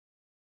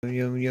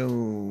Yo,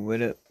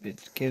 what up?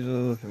 It's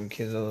Kizzle from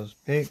Kizzle's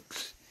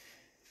Picks,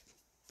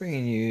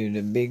 bringing you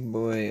the big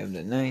boy of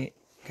the night.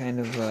 Kind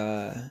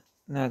of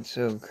not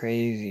so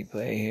crazy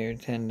play here.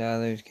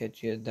 $10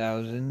 catch you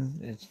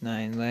 1,000. It's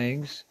 9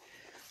 legs.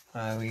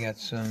 We got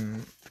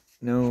some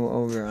no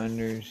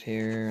over-unders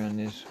here on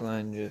this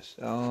one,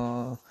 just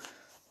all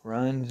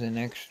runs and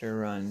extra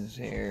runs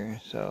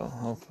here. So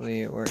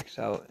hopefully it works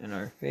out in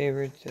our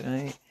favor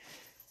tonight,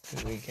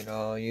 because we could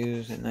all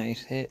use a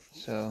nice hit,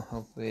 so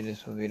hopefully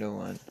this will be the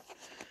one.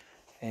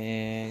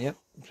 And yep,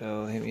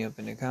 so hit me up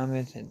in the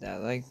comments, hit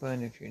that like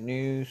button if you're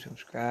new,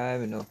 subscribe,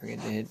 and don't forget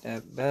to hit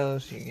that bell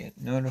so you get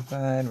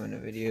notified when the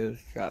videos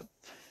drop.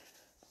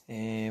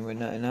 And with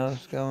nothing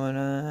else going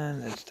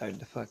on, let's start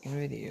the fucking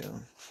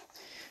video.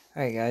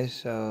 Alright guys,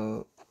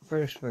 so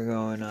first we're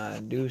going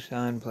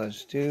Doosan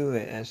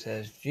 +2 at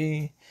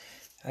SSG.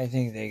 I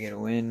think they get a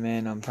win,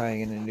 man. I'm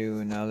probably going to do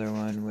another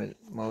one with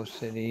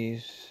most of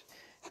these,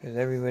 because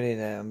everybody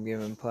that I'm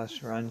giving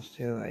plus runs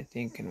to, I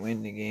think can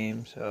win the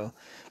game. So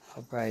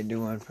I'll probably do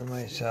one for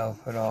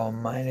myself with all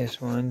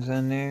 -1s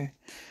on there.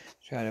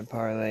 Try to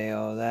parlay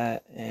all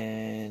that,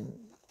 and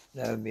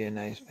that would be a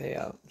nice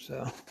payout.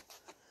 So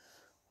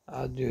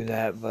I'll do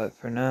that. But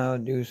for now,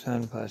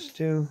 Doosan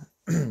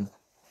 +2.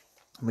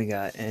 We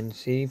got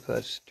NC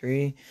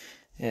 +3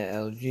 at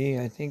LG.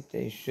 I think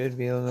they should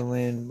be able to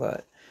win,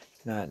 but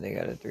if not, they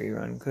got a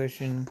 3-run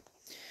cushion.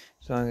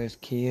 As long as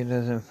Kia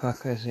doesn't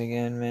fuck us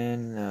again,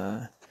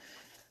 man.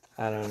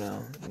 I don't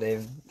know.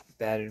 They've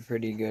batted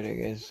pretty good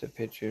against the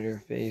pitcher they're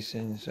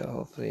facing, so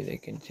hopefully they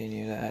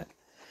continue that.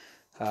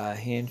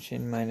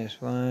 Hanshin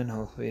 -1.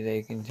 Hopefully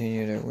they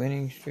continue their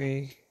winning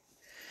streak.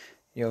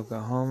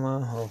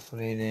 Yokohama.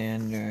 Hopefully they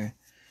end their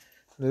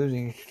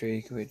losing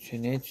streak with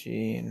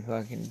Shinichi and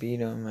fucking beat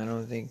them. I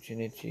don't think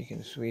Shinichi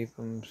can sweep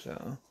them,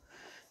 so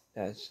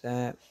that's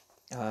that.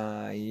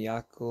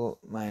 Yakult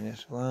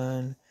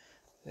 -1.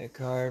 The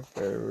Carp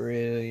are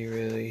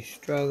really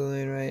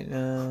struggling right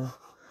now.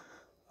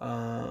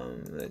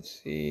 Let's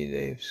see,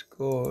 they've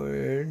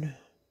scored,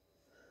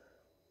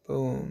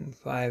 boom,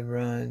 5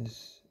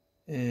 runs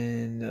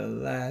in the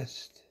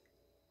last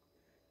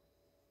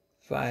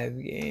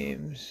 5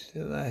 games.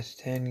 The last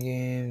 10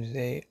 games,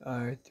 they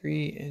are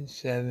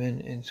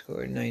 3-7 and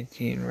scored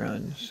 19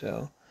 runs.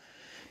 So,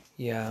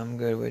 yeah, I'm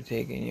good with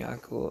taking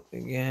Yakult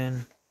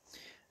again.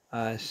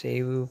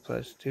 Seibu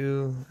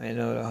 +2. I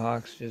know the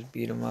Hawks just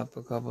beat them up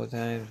a couple of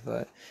times,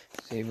 but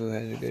Seibu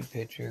has a good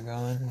pitcher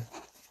going.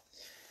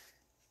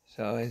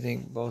 So I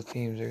think both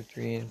teams are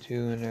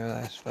 3-2 in their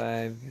last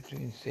 5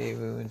 between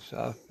Seibu and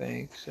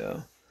SoftBank,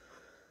 so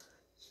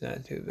it's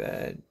not too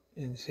bad.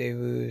 And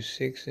Seibu is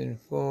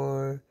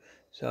 6-4,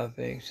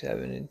 SoftBank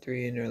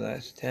 7-3 in their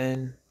last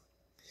 10.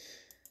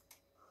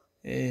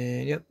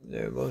 And yep,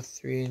 they're both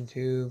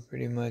 3-2,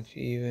 pretty much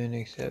even,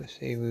 except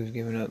Seibu's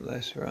giving up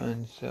less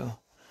runs, so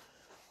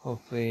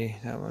hopefully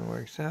that one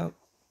works out.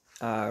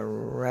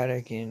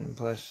 Radican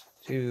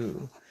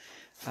 +2.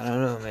 I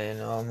don't know, man.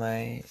 All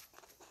my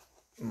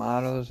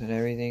models and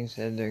everything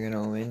said they're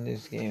gonna win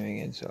this game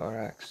against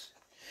Aurochs.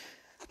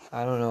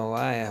 I don't know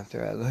why.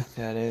 After I looked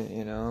at it,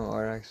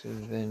 Aurochs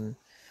has been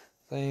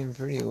playing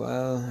pretty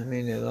well. I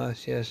mean, they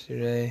lost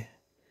yesterday,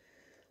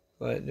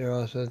 but they're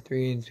also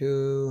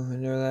 3-2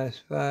 in their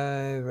last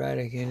 5.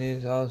 Radican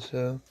is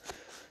also.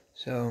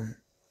 So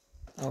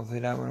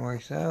hopefully that one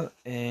works out.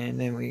 And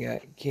then we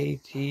got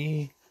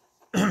KT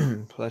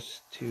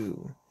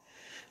 +2.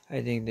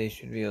 I think they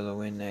should be able to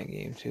win that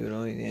game too. The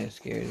only thing that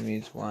scares me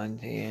is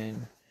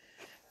Wantan.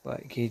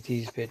 But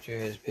KT's pitcher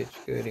has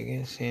pitched good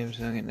against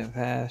Samsung in the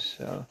past,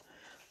 so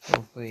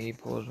hopefully he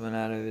pulls one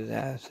out of his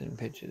ass and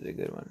pitches a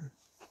good one.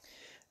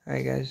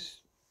 Alright guys,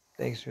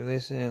 thanks for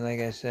listening. Like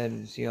I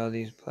said, see all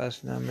these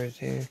plus numbers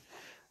here.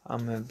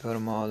 I'm going to put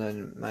them all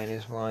in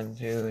 -1,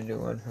 2, and do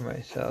one for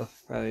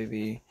myself. Probably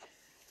be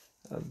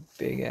a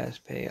big ass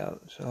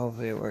payout, so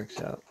hopefully it works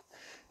out.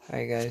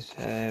 Alright guys,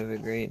 have a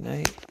great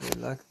night. Good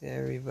luck to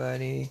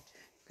everybody.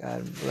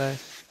 God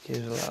bless.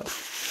 Kizzle out.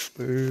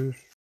 Peace.